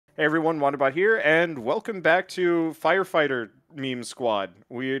Hey everyone, Wanderbot here, and welcome back to Firefighter Meme Squad.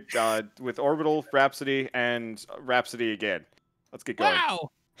 We with Orbital, Rhapsody, and Rhapsody again. Let's get going.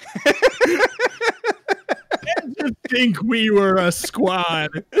 Wow! I just think we were a squad.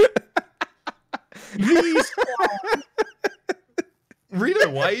 The squad. Rita,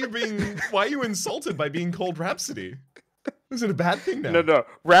 why are you insulted by being called Rhapsody? Is it a bad thing now? No,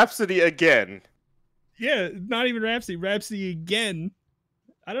 Rhapsody again. Yeah, not even Rhapsody. Rhapsody again.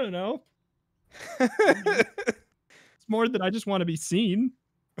 I don't know. It's more than I just want to be seen.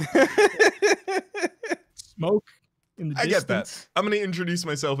 Smoke in the distance. I get that. I'm going to introduce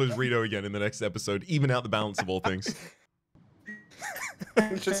myself as Rito again in the next episode, even out the balance of all things.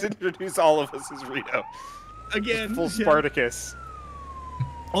 Just introduce all of us as Rito. Again. Full Spartacus.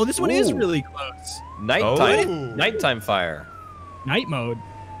 Oh, this one is really close. Nighttime. Oh. Nighttime fire. Night mode.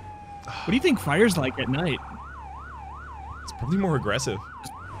 What do you think fire's like at night? It's probably more aggressive.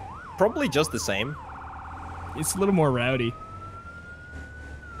 Probably just the same. It's a little more rowdy.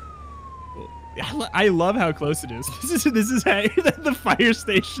 I love how close it is. This is how the fire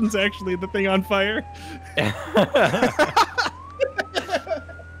station's actually the thing on fire.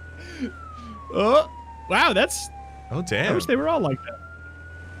 Oh, wow, that's... Oh, damn. I wish they were all like that.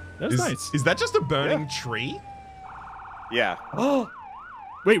 That's nice. Is that just a burning tree? Yeah. Oh,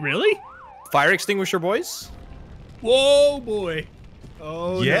 Wait, really? fire extinguisher, boys. Whoa, boy.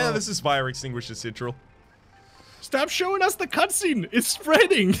 Oh, Yeah, no. this is fire extinguisher Citral. Stop showing us the cutscene. It's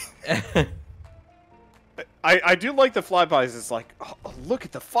spreading. I do like the flybys. It's like, oh, look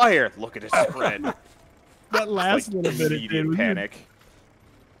at the fire. Look at it spread. That last Like, little bit it immediate did. wasn't it? panic.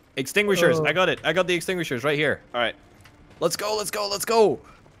 Extinguishers. I got it. I got the extinguishers right here. All right, Let's go. Let's go. Let's go.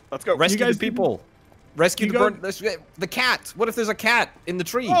 let's go. Rescue guys the people. Rescue you the go- the cat. What if there's a cat in the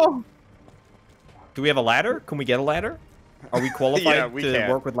tree? Oh, Do we have a ladder? Can we get a ladder? Are we qualified Yeah, we to can.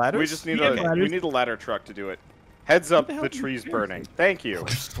 work with ladders? We just need We have we ladders. need a ladder truck to do it. Heads up, the hell the do you tree's do? burning. Thank you.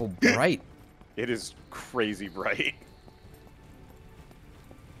 They're so bright. It is crazy bright.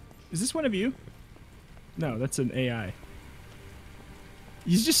 is this one of you? No, that's an AI.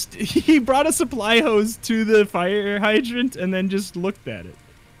 He brought a supply hose to the fire hydrant and then just looked at it.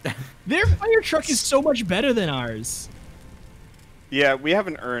 Their fire truck is so much better than ours. Yeah, we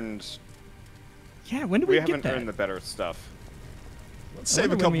haven't earned Yeah, when did we we get haven't that? earned the better stuff. Let's save a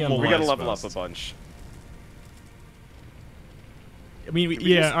wonder when couple we more We gotta lives level up a first. bunch. I mean, we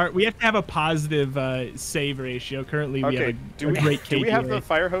just- we have to have a positive save ratio. Currently, we have Okay, a great KPI. do we have the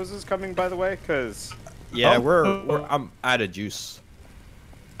fire hoses coming, by the way? Because Yeah, Oh. I'm out of juice.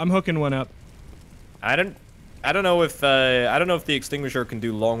 I'm hooking one up. I don't know if the extinguisher can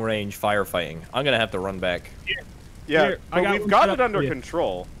do long range firefighting. I'm gonna have to run back. yeah, Here, I but got we've one got set it up under for you.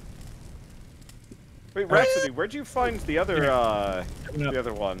 control. Wait, Rhapsody, where'd you find the other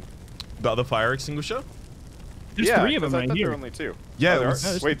one? The other fire extinguisher? There's yeah, three of 'cause them I right thut there here. were only two. Yeah, Oh, there it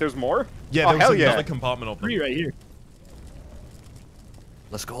are? was- Wait, there's more? Yeah, Oh, there was hell another yeah. compartment of them. Three right here.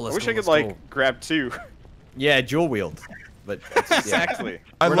 Let's go. I Let's wish go. I could, let's go. like, grab two. Yeah, dual wield. But yeah, Exactly.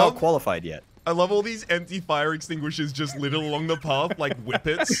 I we're love not qualified yet. I love all these empty fire extinguishers just littered along the path like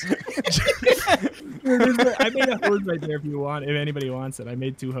whippets. I made a hose right there if you want. If anybody wants it, I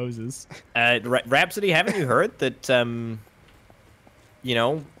made two hoses. Rhapsody, haven't you heard that you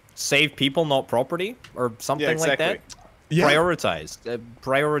know, save people, not property, or something Yeah, exactly. like that? Yeah. Prioritize,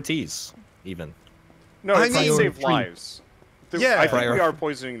 priorities, even. No, I it's not mean- save lives. Yeah. I think we Prior- are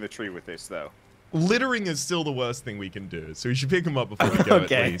poisoning the tree with this, though. Littering is still the worst thing we can do, so we should pick them up before we go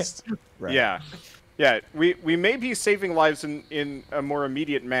Okay. at least. Right. Yeah. Yeah, we may be saving lives in a more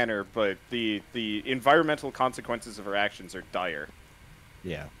immediate manner, but the environmental consequences of our actions are dire.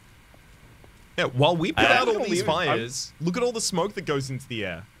 Yeah. Yeah, while we put I out all don't these believe- fires, look at all the smoke that goes into the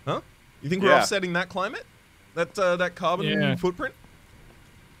air. Huh? You think we're Yeah. offsetting that climate? That carbon Yeah. footprint?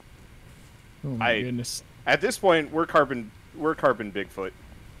 Oh my I- goodness. At this point, we're carbon Bigfoot.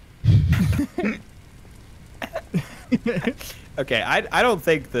 Okay, I don't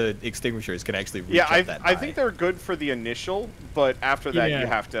think the extinguishers can actually reach Yeah, up that I high. think they're good for the initial, but after that Yeah.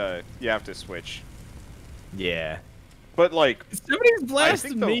 you have to switch. Yeah. But like Somebody's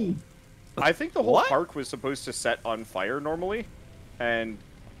blasting the- me. I think the whole What? park was supposed to set on fire normally, and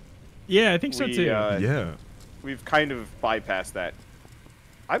Yeah, I think so we too. Yeah. we've kind of bypassed that.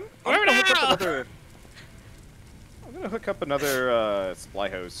 I'm gonna hook up another. I'm gonna hook up another supply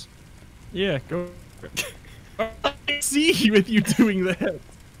hose. Yeah, go. I see with you doing that.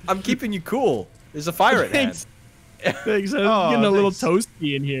 I'm keeping you cool. There's a fire at hand. Thanks. Thanks. I was Oh, getting a little thanks.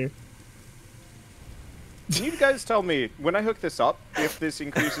 toasty in here. Can you guys tell me when I hook this up if this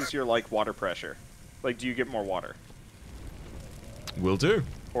increases your like water pressure? Like, do you get more water? Will do.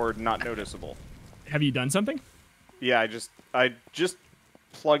 or not noticeable. Have you done something? Yeah, I just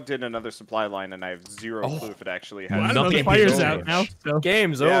plugged in another supply line, and I have zero clue if it actually has. Well, I don't know. The Nothing fire's over. out now. So.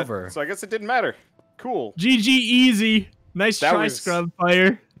 Game's Yeah, over. So I guess it didn't matter. Cool. GG easy. Nice That try, was- Scrub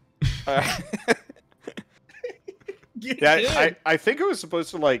Fire. Yeah, I think it was supposed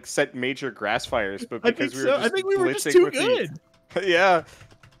to like set major grass fires, but I because think we were so. just I think we were just blitzing too with good. Yeah,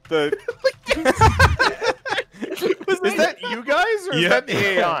 the is that you guys or is Yeah. that the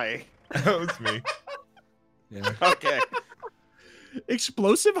AI? That was me. Yeah. Okay.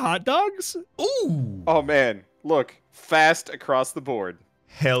 Explosive hot dogs? Ooh. Oh man, look, fast across the board.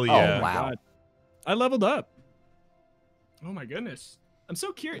 Hell yeah. Oh, wow. God. I leveled up. Oh my goodness. I'm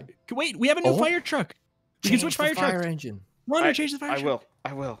so curious. Wait, we have a new fire truck. We can switch fire truck. engine. Run, change the fire I truck. will.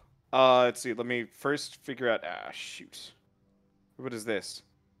 I will. Let's see. Let me first figure out. Shoot. What is this?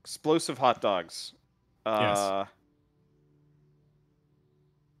 Explosive hot dogs. Yes.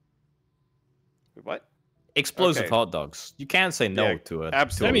 Wait, what? Explosive Okay. hot dogs. You can't say no Yeah, to a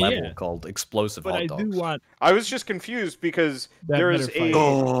absolutely. level Yeah. called explosive But hot I dogs. do want I was just confused because that there is better a.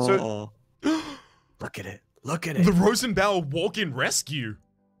 fight. So, Look at it. Look at it. The Rosenbauer walk-in rescue.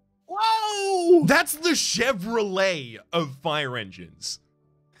 Whoa! That's the Chevrolet of fire engines.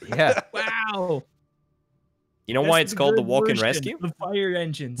 Yeah. Wow. You know That's why it's called the good walk-in version rescue? of fire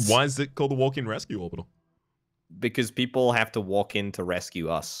engines. Why is it called the walk-in rescue, Orbital? Because people have to walk in to rescue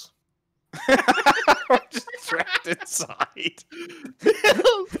us. we're just trapped inside.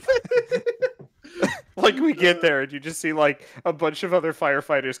 Like we get there and you just see like a bunch of other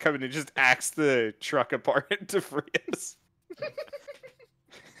firefighters coming and just axe the truck apart to free us.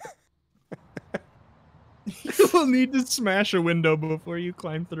 You will need to smash a window before you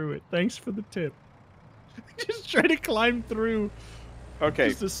climb through it. Thanks for the tip. Just try to climb through.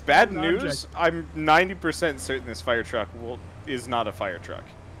 Okay, Just a bad stone news. I'm 90% certain this fire truck is not a fire truck.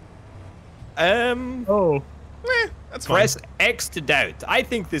 Oh. That's fine. Press X to doubt. I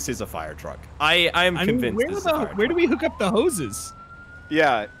think this is a fire truck. I'm I mean, convinced where, this is a fire where do truck. we hook up the hoses?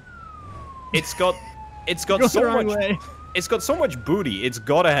 Yeah, It's got Go the so wrong much. way. It's got so much booty. It's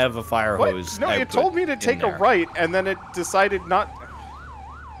got to have a fire what? hose. No, it output told me to in take a there. right, and then it decided not.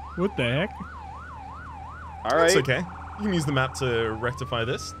 What the heck? All right. It's okay. You can use the map to rectify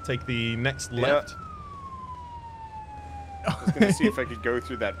this. Take the next Yeah. left. I was gonna see if I could go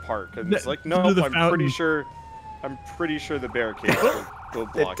through that park, and it's like, no, through the I'm fountain. pretty sure. I'm pretty sure the barricade will The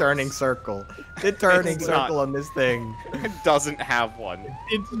block. turning us. circle. The turning It's not. circle on this thing. It doesn't have one.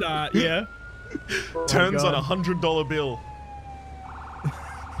 It's not, yeah. Turns on God. $100 bill.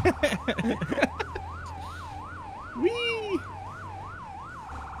 Whee!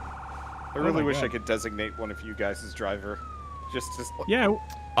 I really my wish I God. could designate one of you guys as driver. Just to. Yeah,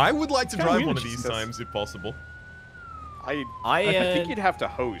 I would like to Kinda drive weird one of that she these says- times if possible. I think you'd have to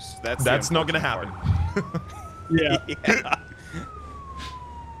host. That's the Not gonna happen. unfortunate yeah. part. Yeah.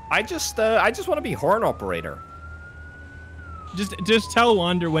 I just want to be horn operator. Just tell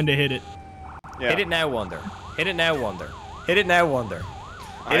Wander when to hit it. Yeah. Hit it now, Wonder. Hit it now, Wonder. Hit it now, Wonder.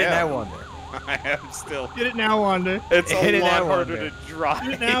 I Hit it now, am. Wonder. I am still. Hit it now, Wander. It's a Hit it lot now, harder Wonder. to drive.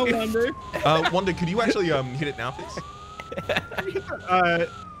 Hit it now, Wander. Wanda, could you actually hit it now, please?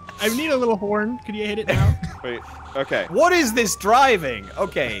 I need a little horn. Could you hit it now? Wait. Okay. What is this driving?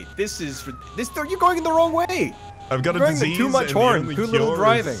 Okay, this. You're going in the wrong way. I've got a You're going with disease. too much and the horn, only too little cure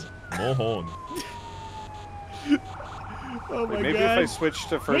driving. is More horn. Oh my Wait, maybe god. if I switch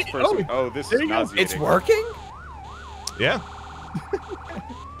to first Wait, person. Oh, this there is you go. nauseating. It's working. Yeah.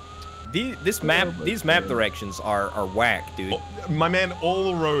 These map directions are whack, dude. Oh, my man,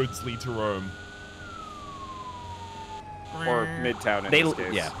 all roads lead to Rome. Or Midtown in this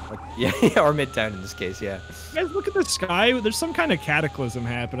case. Yeah, or Midtown in this case, yeah. Guys, look at the sky. There's some kind of cataclysm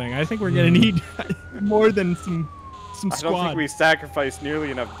happening. I think we're gonna need more than some I squad. don't think we sacrificed nearly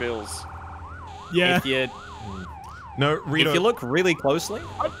enough bills. Yeah. No, If Rito. you look really closely,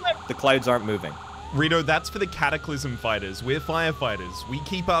 the clouds aren't moving. Rito, that's for the Cataclysm fighters. We're firefighters. We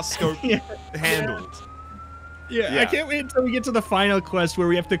keep our scope Yeah. handled. Yeah, Yeah. I can't wait until we get to the final quest where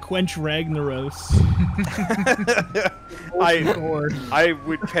we have to quench Ragnaros. I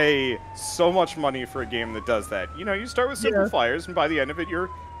would pay so much money for a game that does that. You know, you start with simple Yeah. fires, and by the end of it, you're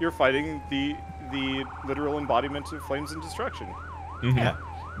fighting the literal embodiment of flames and destruction. Mhm. Yeah.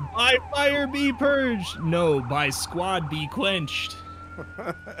 By fire be purged. No, by squad be quenched.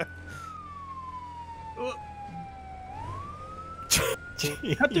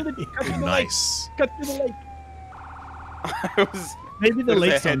 Cut through the lake. Nice. Cut through the lake. I was Maybe the there's a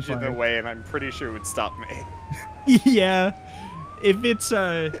lake's on hedge in the fire. way, and I'm pretty sure it would stop me. Yeah. If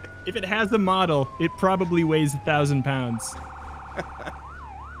it has a model, it probably weighs 1,000 pounds.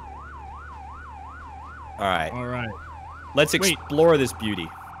 All right. All right. Let's Wait. explore this beauty.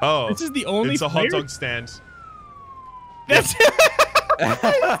 Oh, This is the only. it's a hot fire- dog stand. That's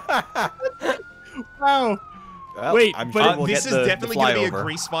wow. Well, Wait, I'm but- sure we'll This get is the definitely going to be a flyover.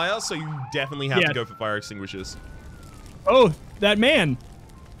 grease fire, so you definitely have to Yes. go for fire extinguishers. Oh, that man.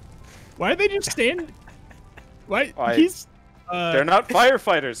 Why did they just stand? Why? He's. They're not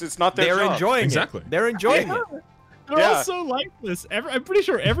firefighters. It's not their They're job. enjoying Exactly. it. They're enjoying it. They're Yeah. all so lifeless. I'm pretty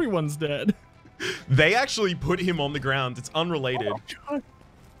sure everyone's dead. They actually put him on the ground. It's unrelated.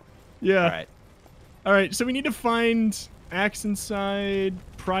 Yeah. All right. All right. So we need to find axe inside,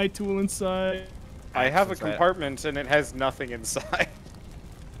 pry tool inside. I have a Access that. compartment and it has nothing inside.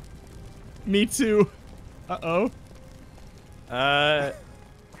 Me too. Uh-oh. Oh,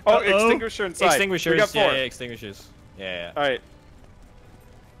 Uh-oh. extinguisher inside. Extinguishers. We got 4. Yeah, extinguishers. Yeah. All right.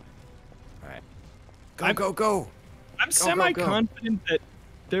 All right. I'm- Go. I'm semi-confident that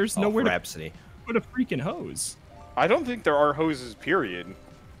there's nowhere to Rhapsody. put a freaking hose. I don't think there are hoses, period.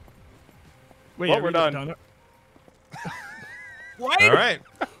 Wait, Well, are we're we done. Why? All right.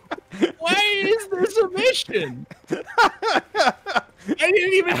 Why is this a mission? I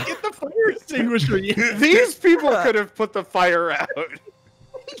didn't even get the fire extinguisher yet. These people could have put the fire out.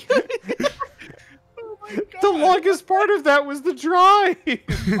 Oh my god. The longest part of that was the drive.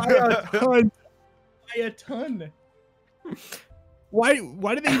 By a ton. By a ton. Why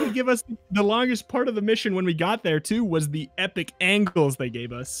did they even give us the longest part of the mission when we got there too was the epic angles they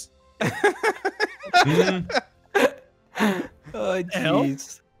gave us. Mhm. Oh, hell?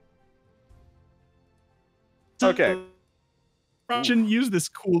 jeez. Okay. Shouldn't use this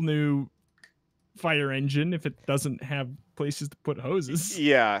cool new fire engine if it doesn't have places to put hoses.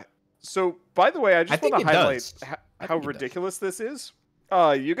 Yeah. So, by the way, I just think want to it highlight does. I how think it does. ridiculous this is.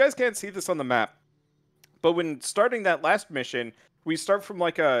 You guys can't see this on the map, but when starting that last mission, we start from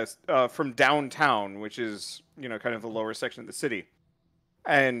like from downtown, which is kind of the lower section of the city,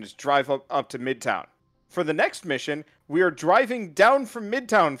 and drive up to Midtown. For the next mission, we are driving down from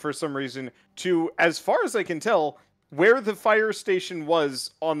Midtown for some reason to, as far as I can tell, where the fire station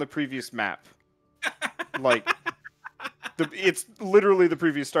was on the previous map. Like, it's literally the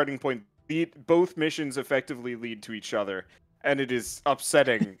previous starting point. Both missions effectively lead to each other, and it is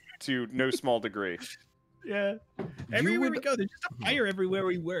upsetting to no small degree. Yeah. Everywhere we would- go, there's just a fire everywhere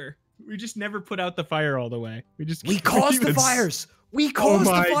we were. We just never put out the fire all the way. We just We caused the It's- fires. We caused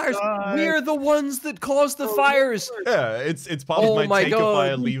my the fires. God. We're the ones that caused the fires. Yeah, it's part Oh of my my take a God.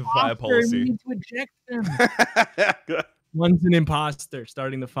 fire, leave a fire Imposter, we policy. need to eject them. One's an imposter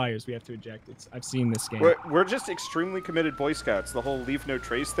starting the fires. We have to eject it. I've seen this game. We're just extremely committed Boy Scouts. The whole leave no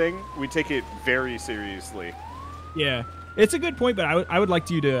trace thing, we take it very seriously. Yeah, it's a good point, but I would like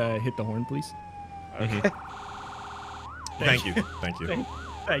you to hit the horn, please. Mhm. Thank you. Thank you.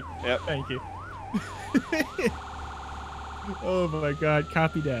 Thank, Yep. thank you. Oh my God!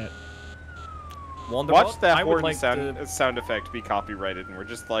 Copy that. Wonderbot, Watch that I would horn like to- sound effect be copyrighted, and we're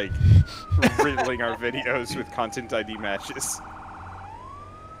just like riddling our videos with content ID matches.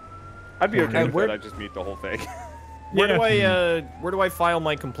 I'd be okay with where- that. I'd just mute the whole thing. Where do I file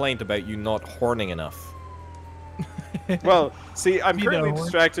my complaint about you not horning enough? Well, see, I'm Be currently the horn.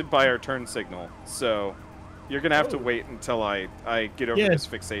 distracted by our turn signal, so you're gonna have to wait until I get over Yeah. this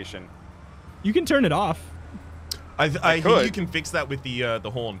fixation. You can turn it off. I think could. you can fix that with the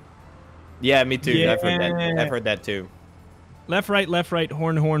horn. Yeah, me too. I've heard that. Yeah. I've heard that too. Left, right,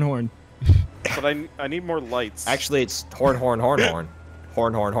 horn, horn, horn. But I need more lights. Actually, it's horn. Horn, horn,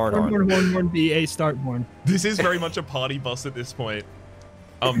 horn. Be a start horn. This is very much a party bus at this point.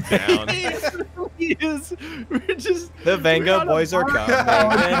 I'm down. He is. We're just. The we're Venga on a boys are bar.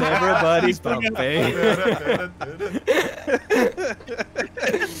 coming and everybody's Still got- pumping.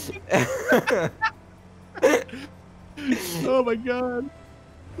 Oh my God.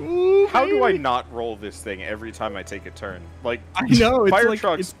 Ooh, How do I baby. not roll this thing every time I take a turn? Like, I know it's fire like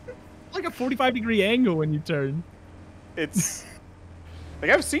trucks. it's like a 45-degree angle when you turn. It's like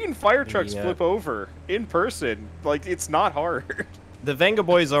I've seen fire trucks Yeah. flip over in person. Like, it's not hard. The Venga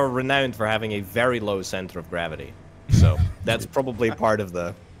boys are renowned for having a very low center of gravity, so that's probably part of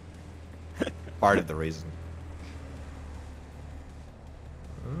the reason.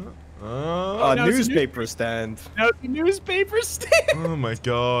 Oh, now it's a Newspaper stand. Now the newspaper stand. oh my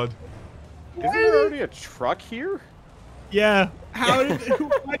god. Isn't there already a truck here? Yeah. How did?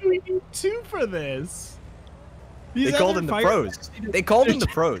 Why do we need 2 for this? These They called other in the fire- pros. They called in the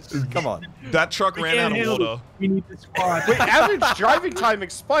pros. Come on. That truck We ran can't out of handle water. this. We need the squad. Wait, average driving time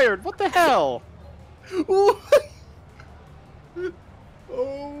expired. What the hell? oh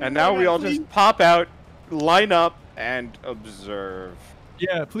And now my we God, all please. just pop out, line up, and observe.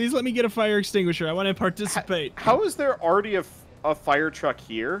 Yeah, please let me get a fire extinguisher. I want to participate. How is there already a fire truck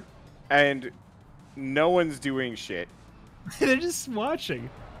here, and no one's doing shit? They're just watching.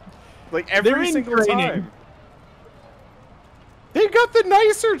 Like They're every in single training. time. They got the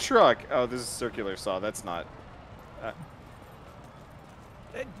nicer truck. Oh, this is circular saw. That's not.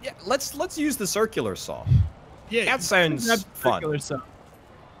 Yeah, let's use the circular saw. Yeah, That sounds grab the fun. circular saw.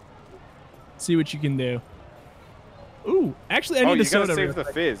 See what you can do. Ooh, actually, I need Oh, a you soda. gotta save real the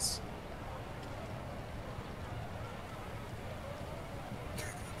quick. fizz.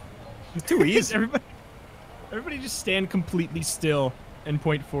 It's too easy. Everybody just stand completely still and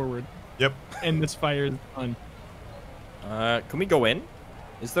point forward. Yep. And this fire is done. Can we go in?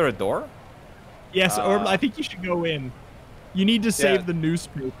 Is there a door? Yes, or I think you should go in. You need to save Yeah. the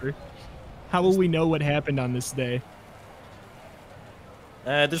newspaper. How will we know what happened on this day?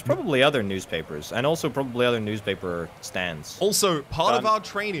 There's probably other newspapers, and also probably other newspaper stands. Also, part of Done. our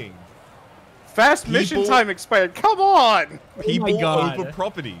training, Fast mission People- time expired. Come on! people God. over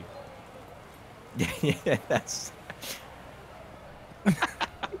property. Yeah, that's.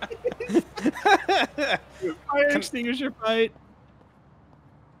 Fire extinguisher fight.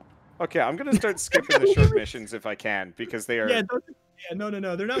 Okay, I'm gonna start skipping the short missions if I can because they are. Yeah, no.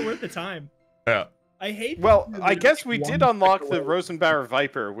 They're not worth the time. Yeah. I hate. Well, that I they're guess just we one did unlock click the away. Rosenbauer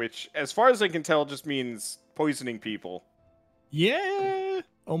Viper, which, as far as I can tell, just means poisoning people. Yeah.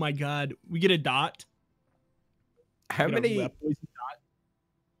 Oh my God, we get a dot. How Get a many? poison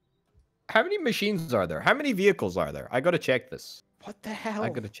How many machines are there? How many vehicles are there? I gotta check this. What the hell? I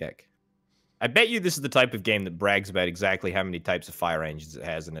gotta check. I bet you this is the type of game that brags about exactly how many types of fire engines it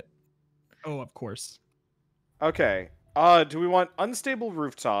has in it. Oh, of course. Okay. Do we want unstable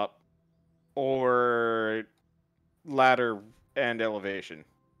rooftop or ladder and elevation?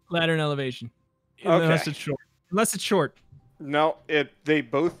 Ladder and elevation. Unless Okay. it's short. Unless it's short. No, they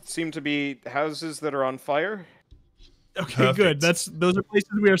both seem to be houses that are on fire. Okay, Perfect. good. Those are places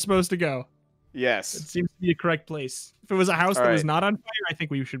we are supposed to go. It Yes. seems to be a correct place. If it was a house that was Alright. not on fire, I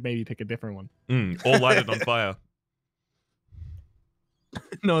think we should maybe pick a different one. All lighted on fire.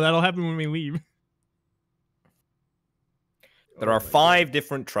 No, that'll happen when we leave. There Oh are my 5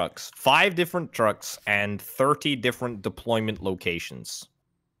 different trucks. 5 different trucks and 30 different deployment locations. God.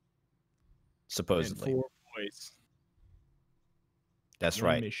 And Supposedly. 4 boys. That's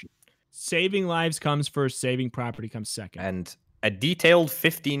One right. mission. Saving lives comes first. Saving property comes second. And a detailed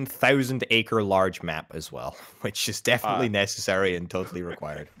 15,000 acre large map as well, which is definitely necessary and totally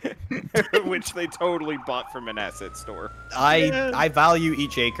required. Which they totally bought from an asset store. Yeah. I value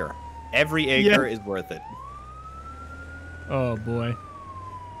each acre. Every acre is worth it. Oh boy.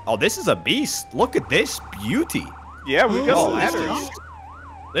 Oh, this is a beast. Look at this beauty. Yeah, we got Oh, some that's ladders. nice.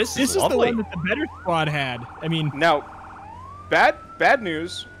 This This is is the lovely. one that the better squad had. I mean, Now, bad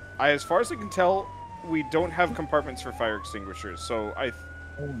news. As far as I can tell, we don't have compartments for fire extinguishers. So I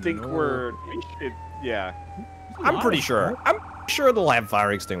think yeah. I'm pretty sure. I'm sure they'll have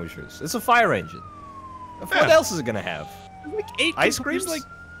fire extinguishers. It's a fire engine. What Yeah. else is it gonna have? There's like 8 Ice there's creams? like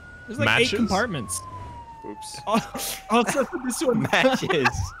there's like Matches? 8 compartments. Oops. Also, this one. Matches.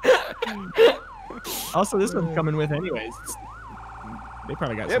 Also, this one's coming with anyways. They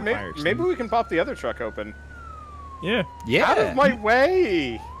probably got Yeah, some fire. maybe we can pop the other truck open. Yeah. Yeah. Out of my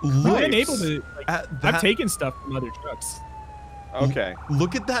way! I've Look been able to. Like, at I've that. taken stuff from other trucks. Okay.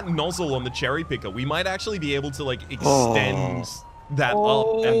 Look at that nozzle on the cherry picker. We might actually be able to like extend that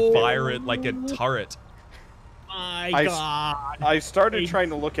up and fire it like a turret. My I- God. I started Hey. trying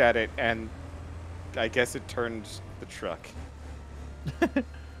to look at it, and I guess it turned the truck.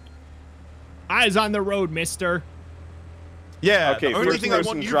 Eyes on the road, mister. Yeah. Okay, the only first thing I person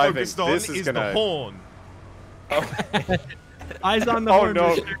want you driving. focused on This is is the gonna- horn. Eyes on the Oh horn, no!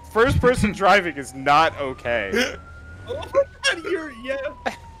 mister. First person driving is not okay. Oh my God, yeah.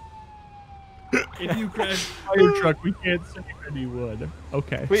 If you crash a fire truck, we can't save anyone.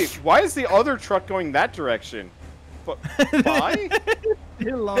 Okay. Wait, why is the other truck going that direction? But bye,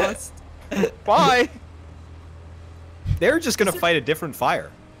 They're lost. bye. They're just gonna fight a different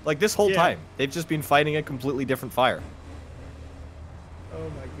fire. Like this whole Yeah. time, they've just been fighting a completely different fire. Oh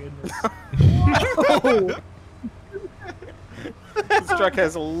my goodness. This truck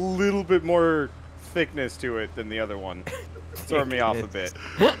has a little bit more thickness to it than the other one. Throw me off a bit.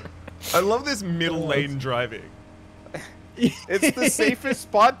 I love this middle lane driving. It's the safest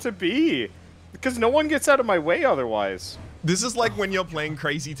spot to be because no one gets out of my way otherwise. This is like when you're playing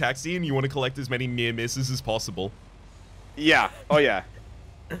Crazy Taxi and you want to collect as many near misses as possible. Yeah. Oh yeah.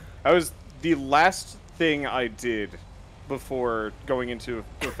 That was the last thing I did before going into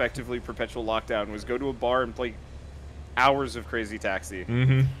effectively perpetual lockdown was go to a bar and play hours of Crazy Taxi.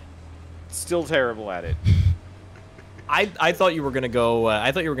 Mm-hmm. Still terrible at it. I thought you were gonna go.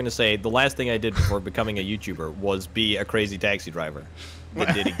 I thought you were gonna say the last thing I did before becoming a YouTuber was be a crazy taxi driver.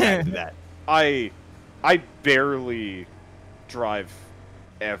 That did exactly that. I barely drive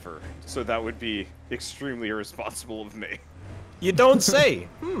ever, so that would be extremely irresponsible of me. You don't say.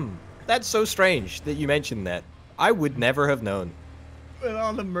 That's so strange that you mentioned that. I would never have known. With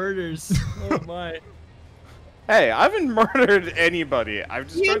all the murders. Oh my. Hey, I haven't murdered anybody. I've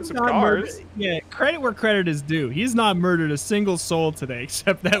destroyed some cars. Yeah, credit where credit is due. He's not murdered a single soul today,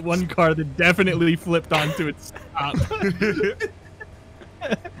 except that one car that definitely flipped onto its top.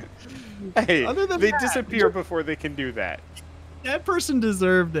 Hey, Other than they that, disappear before they can do that. That person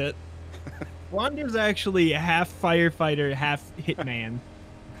deserved it. Wander's actually half firefighter, half hitman.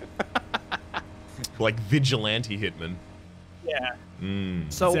 Like vigilante hitman. Yeah.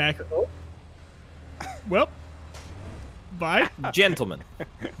 So, Exactly. Well, bye. gentlemen,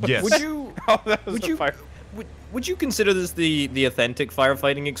 Yes. would you Oh, that was Would a you- fire. would you consider this the authentic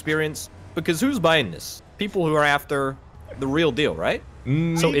firefighting experience? Because who's buying this? People who are after the real deal, right?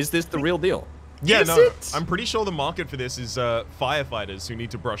 So is this the real deal? Yeah, Is no. it? I'm pretty sure the market for this is firefighters who need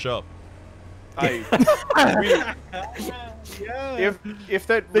to brush up. Yeah. If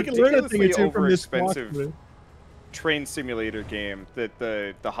that They can learn a thing or ridiculously two from this overexpensive walkthrough. train simulator game that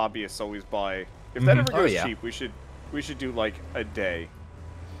the hobbyists always buy, if that ever Oh, goes yeah. cheap, we should do like a day.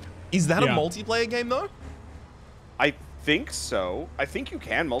 Is that a Yeah. multiplayer game though? I think so. I think you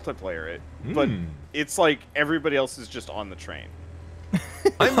can multiplayer it, but Hmm. it's like everybody else is just on the train.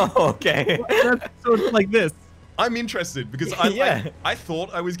 Okay. So it's like this. I'm interested because Yeah. I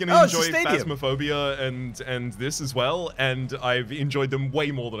thought I was going to Oh, it's a enjoy stadium. Phasmophobia and this as well, and I've enjoyed them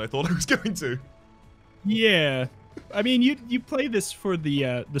way more than I thought I was going to. Yeah. I mean, you play this for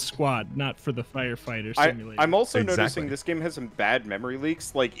the squad, not for the firefighter simulator. I'm also Exactly. noticing this game has some bad memory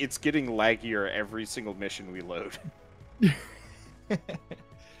leaks. Like, it's getting laggier every single mission we load.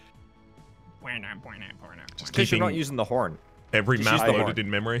 Just Because you're not keeping using the horn. every just map use the loaded horn. in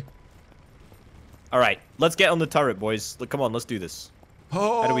memory. All right, let's get on the turret, boys. Look, come on, let's do this.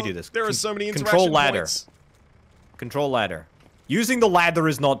 Oh, How do we do this? There are so many interaction Control ladder. points. Control ladder. Using the ladder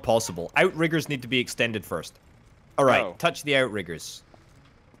is not possible. Outriggers need to be extended first. All right, Oh. touch the outriggers.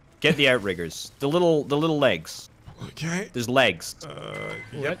 Get the outriggers. The little legs. Okay. There's legs.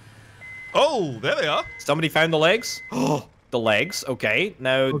 Yep. Oh, there they are. Somebody found the legs? Oh, the legs. Okay,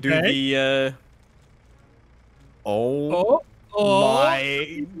 now do Okay. the. Oh,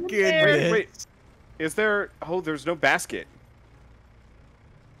 my goodness. Wait. Is there... Oh, there's no basket.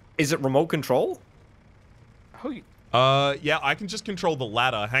 Is it remote control? Oh, you... Yeah, I can just control the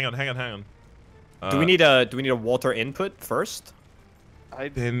ladder. Hang on. Do we need a water input first?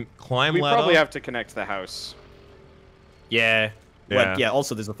 Then climb We ladder? probably have to connect the house. Yeah. Yeah. Well, yeah.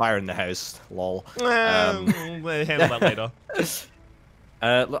 Also, there's a fire in the house. Lol. We'll handle that later.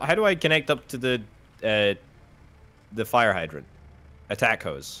 How do I connect up to the fire hydrant? Attack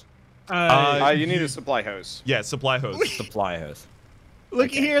hose. You need a supply hose. Yeah, supply hose. Supply hose.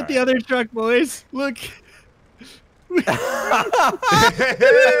 Look Okay, here at the other truck, boys. Look.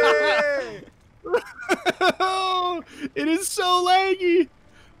 Oh, it is so laggy.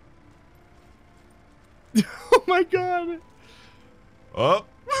 Oh my god. Oh.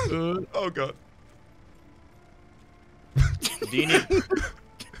 Oh god. Do you need?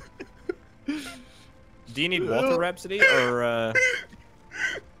 Do you need water, Rhapsody, or?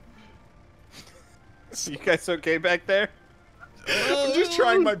 You guys okay back there? I'm just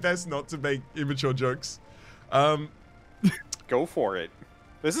trying my best not to make immature jokes. Go for it.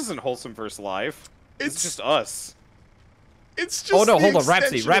 This isn't Wholesomeverse Live. It's It's- just us. It's just Oh, no, the hold on,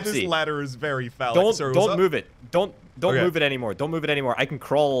 Rhapsody, extension of Rhapsody. This ladder is very phallic. Don't So what's up? move it. Don't Okay. move it anymore. Don't move it anymore. I can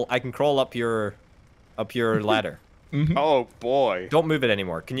crawl up your ladder. Oh boy. Don't move it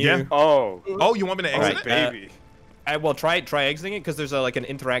anymore. Can you? Yeah. Oh. Oh, you want me to exit Alright, it? Baby. Well, try exiting it because there's like an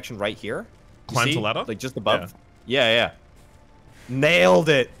interaction right here. You Climb to see? ladder? Like just above. Yeah. Nailed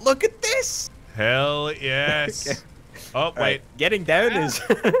it. Look at this. Hell yes. Oh, All wait. right, getting down is.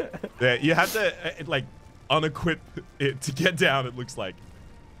 Yeah, you have to, like, unequip it to get down, it looks like.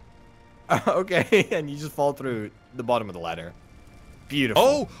 Okay, and you just fall through the bottom of the ladder. Beautiful.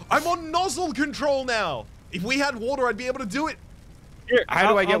 Oh, I'm on nozzle control now. If we had water, I'd be able to do it. Here, How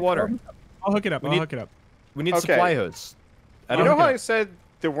do I get water? I'll hook it up. We I'll need- hook it up. We need Okay. supply hose. I You don't know how know. I said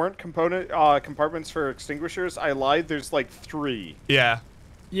there weren't compartments for extinguishers? I lied. There's like 3. Yeah.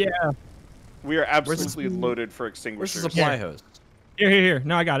 Yeah. We are the absolutely spoon? loaded for Where's the extinguishers. supply hose? Here.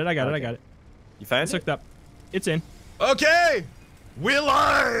 No, I got it. I got Okay. it. You found It's it? hooked up. It's in. Okay. We're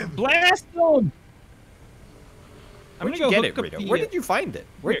live. Blast them! Where'd you get it, Rito? Where did you find it?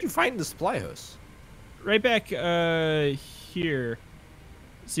 Where did you find the supply hose? Right back here.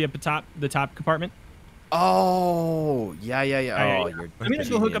 See up the top compartment? Oh, yeah. Oh, I'm gonna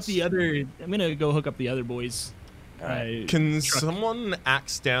go hook up the other. I'm gonna go hook up the other boys. Can someone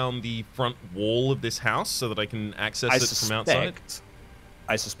axe down the front wall of this house so that I can access it from outside?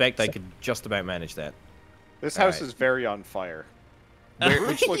 I suspect I could just about manage that. This house is very on fire.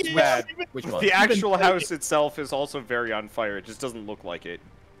 Which looks bad. Which one? The actual house itself is also very on fire. It just doesn't look like it.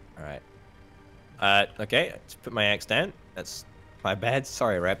 All right. Okay, let's put my axe down. That's my bad.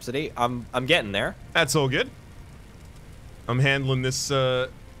 Sorry, Rhapsody. I'm getting there. That's all good. I'm handling this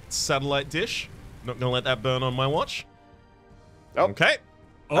satellite dish. Not gonna let that burn on my watch. Oh. Okay.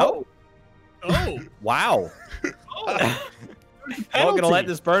 Oh. Wow. Oh. Not gonna let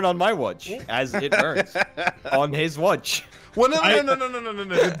this burn on my watch, as it burns on his watch. Well, no.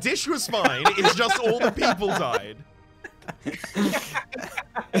 The dish was fine. It's just all the people died.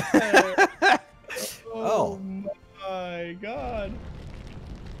 Oh my God.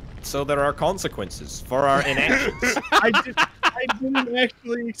 So there are consequences for our inactions. I didn't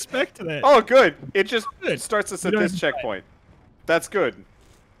actually expect that. Oh, good. It just Good. starts us at You don't this have to checkpoint. That's good.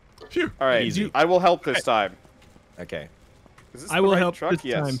 Phew. All right. Easy. I will help this time. Okay. Is this I the will right help truck? this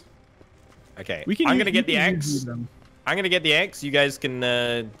Yes. time. Okay. We can I'm use- gonna get the we can axe. use them. I'm gonna get the axe. You guys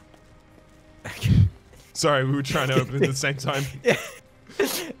can. Sorry, we were trying to open it at the same time.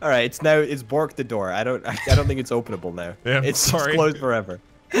 All right. It's borked the door. I don't think it's openable now. Yeah, It's sorry. closed forever.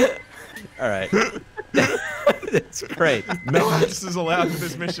 All right. That's great. No axe is allowed for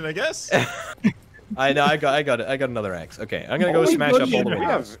this mission, I guess. I know. I got it. I got another axe. Okay. I'm gonna go smash up all the We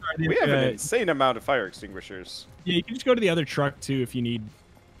windows. have an insane amount of fire extinguishers. Yeah, you can just go to the other truck too if you need.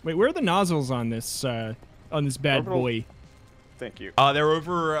 Wait, where are the nozzles on this bad Orbital. boy? Thank you. They're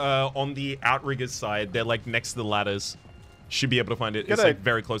over on the outriggers side. They're like next to the ladders. Should be able to find it. It's like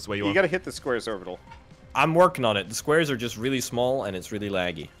very close to where you You are. gotta hit the squares orbital. I'm working on it. The squares are just really small and it's really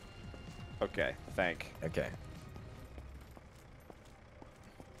laggy. Okay, thank. Okay.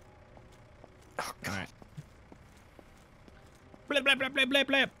 All right. Blip, blip, blip, blip, blip,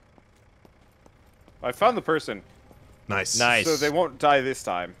 blip. I found the person, Nice. Nice. so they won't die this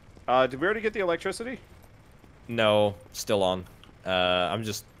time. Did we already get the electricity? No, still on. I'm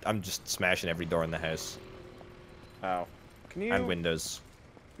just smashing every door in the house Oh. Can you? and windows.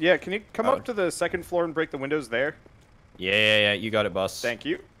 Yeah, can you come Oh. up to the second floor and break the windows there? Yeah. You got it, boss. Thank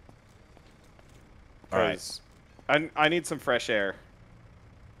you. All right. 'Cause I need some fresh air.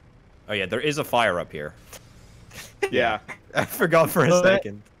 Oh yeah, there is a fire up here. Yeah. I forgot for a Well, that-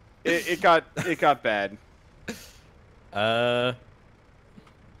 second. It got bad.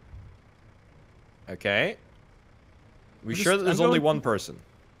 Okay. We I'm sure just- that there's I'm only going- one person?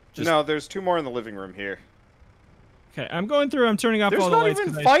 Just- No, there's 2 more in the living room here. Okay, I'm going through. I'm turning off There's all the not lights.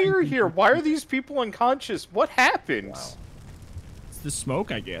 even 'cause I fire think here. Why are these people unconscious? What happened? Wow. It's the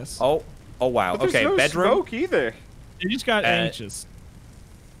smoke, I guess. Oh wow. But there's Okay, no bedroom. smoke either. They just got anxious.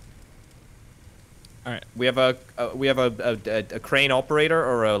 All right. We have a crane operator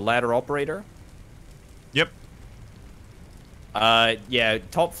or a ladder operator. Yep. Yeah,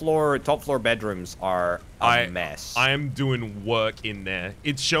 top floor bedrooms are a mess. I am doing work in there.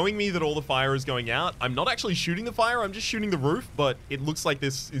 It's showing me that all the fire is going out. I'm not actually shooting the fire. I'm just shooting the roof, but it looks like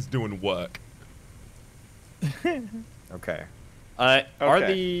this is doing work. Okay.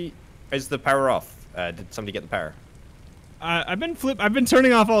 Is the power off? Did somebody get the power? I've been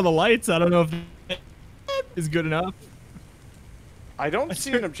turning off all the lights. I don't know if that is good enough. I don't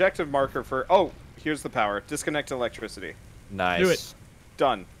see an objective marker for... Oh, here's the power. Disconnect electricity. Nice. Do it.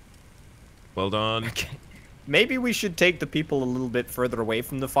 Done. Well done. Okay. Maybe we should take the people a little bit further away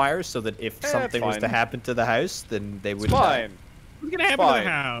from the fire so that if something was to fine. happen to the house, then they It's wouldn't die. fine. What's gonna happen to Fine. the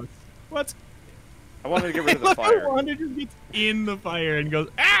house? What's? I wanted to get rid of the Look, fire. Wanda just gets in the fire and goes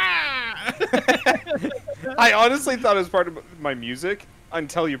ah. I honestly thought it was part of my music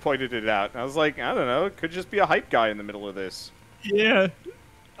until you pointed it out. I was like, I don't know. It could just be a hype guy in the middle of this. Yeah,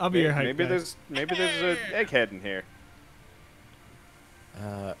 I'll be your hype Maybe guy. there's an egghead in here.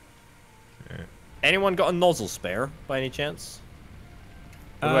 Anyone got a nozzle spare by any chance?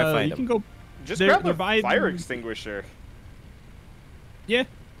 Where do I find you them? can go. Just They're- grab they're the by fire the- extinguisher. Yeah.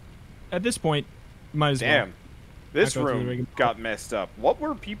 At this point, might as well. Damn. This I'll go through the room regular- got messed up. What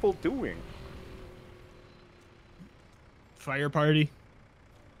were people doing? Fire party.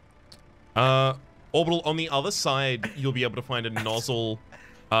 Orbital, on the other side, you'll be able to find a nozzle.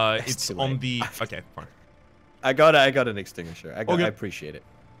 It's too on late. the... Okay, fine. I got an extinguisher. Okay. I appreciate it.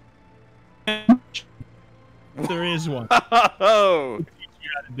 There is one. Oh! You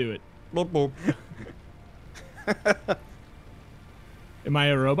gotta do it. Boop, boop. Am I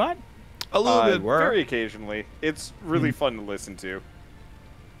a robot? A little bit. Very occasionally. It's really fun to listen to.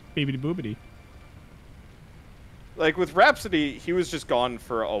 Beebity boobity. Like with Rhapsody, he was just gone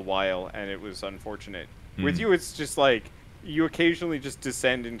for a while, and it was unfortunate. With you, it's just like you occasionally just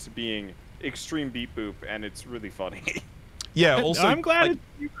descend into being extreme beat boop, and it's really funny. Yeah. Also, I'm glad.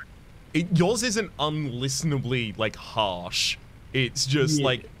 like, yours isn't unlistenably like harsh. It's just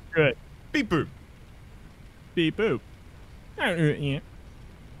like good. beep boop. Beep boop. Yeah.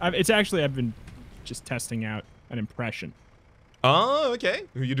 I've been just testing out an impression. Oh, okay.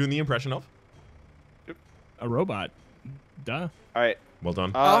 Who are you doing the impression of? A robot. Duh. All right. Well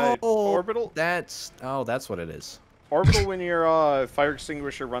done. Orbital. That's what it is. Orbital, when your fire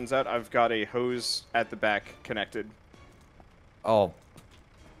extinguisher runs out, I've got a hose at the back connected. Oh.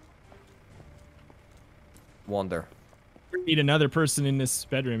 Wonder. We need another person in this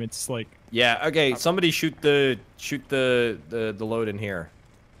bedroom. It's like. Yeah. Okay. Somebody shoot the load in here.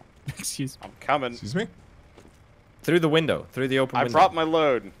 Excuse me. I'm coming. Excuse me? Through the window. Through the open I window. brought my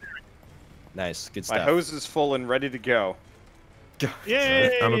load. Nice. Good My stuff. hose is full and ready to go.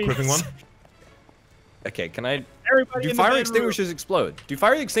 Yay! I'm equipping one. Okay. Can I? Everybody Do in the fire bedroom. extinguishers explode? Do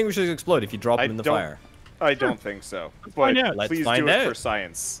fire extinguishers explode if you drop them in the fire? I don't think so. But find out. Let's please find do it out. for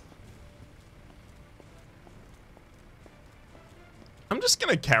science. I'm just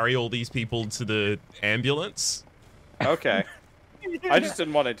gonna carry all these people to the ambulance. Okay. I just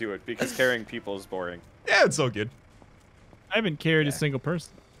didn't want to do it because carrying people is boring. Yeah, it's all good. I haven't carried a single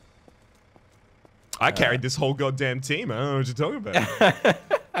person. I carried this whole goddamn team. I don't know what you're talking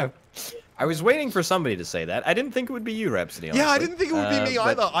about. I was waiting for somebody to say that. I didn't think it would be you, Rhapsody. Yeah, I honestly. didn't think it would be me but-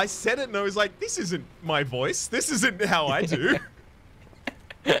 either. I said it and I was like, this isn't my voice. This isn't how I do.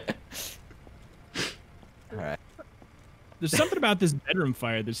 Alright. There's something about this bedroom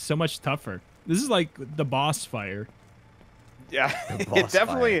fire that's so much tougher. This is like the boss fire. Yeah, The it boss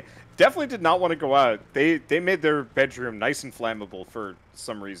definitely did not want to go out. They made their bedroom nice and flammable for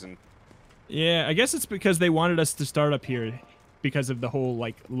some reason. Yeah, I guess it's because they wanted us to start up here because of the whole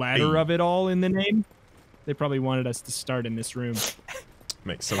like ladder of it all in the name. They probably wanted us to start in this room.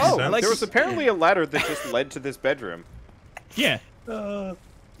 Makes some Oh, sense. there was apparently a ladder that just led to this bedroom. Yeah.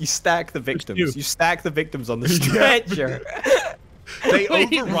 You stack the victims. two. You stack the victims on the stretcher. They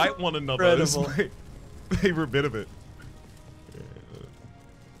overwrite one another. It's Incredible. like favorite bit of it.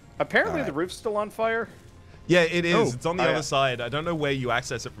 Apparently Alright. the roof's still on fire. Yeah, it is. Oh. It's on the Oh, other yeah. side. I don't know where you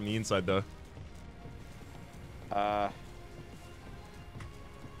access it from the inside, though.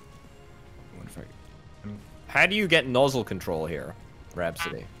 How do you get nozzle control here,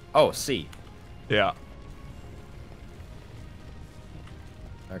 Rhapsody? Oh, C. Yeah.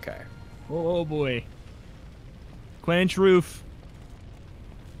 Okay. Oh boy. Quench roof.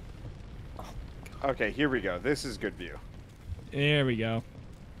 Okay, here we go. This is good view. There we go.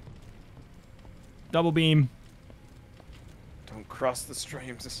 Double beam. Don't cross the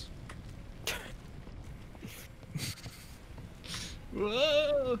streams.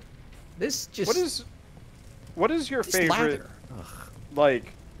 Whoa. This just. What is your this favorite lather. Ugh.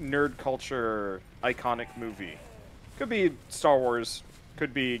 like nerd culture iconic movie? Could be Star Wars,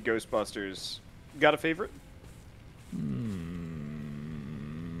 could be Ghostbusters. Got a favorite? I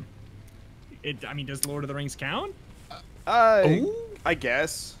mean, does Lord of the Rings count? I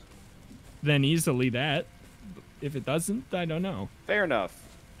guess. Then easily that. If it doesn't, I don't know. Fair enough.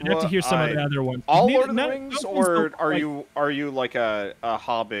 I'd have to hear some of the other ones. All Neither- Lord of the none- Rings, those ones or don't, are you like a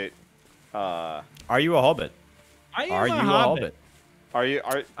Hobbit? Are you a hobbit? I am Are a you a hobbit.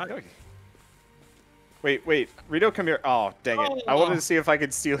 hobbit? Okay. Wait, Rito, come here. Oh, dang it! I Oh. wanted to see if I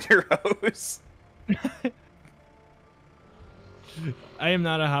could steal your hose. I am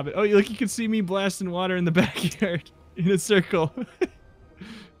not a hobbit. Oh, look, you can see me blasting water in the backyard in a circle.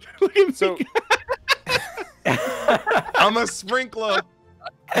 Look at me. So I'm a sprinkler.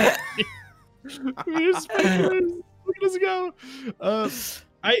 We're sprinklers. Look at us go.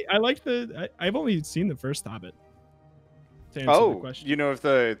 I like the. I've only seen the first Hobbit. To answer the oh, question. you know of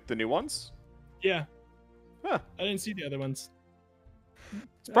the new ones? Yeah. Huh. I didn't see the other ones.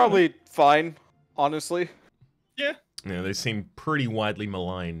 It's probably fine, honestly. Yeah. Yeah, they seem pretty widely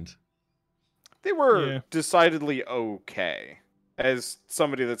maligned. They were Yeah. decidedly okay. As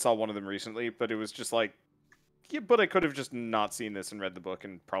somebody that saw one of them recently, but it was just like, yeah, but I could have just not seen this and read the book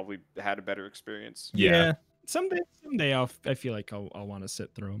and probably had a better experience. Yeah. Someday I feel like I'll want to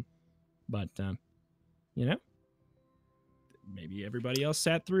sit through them, but you know, maybe everybody else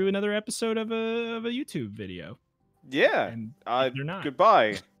sat through another episode of a YouTube video. Yeah. And Uh, they're not.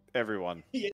 Goodbye, everyone.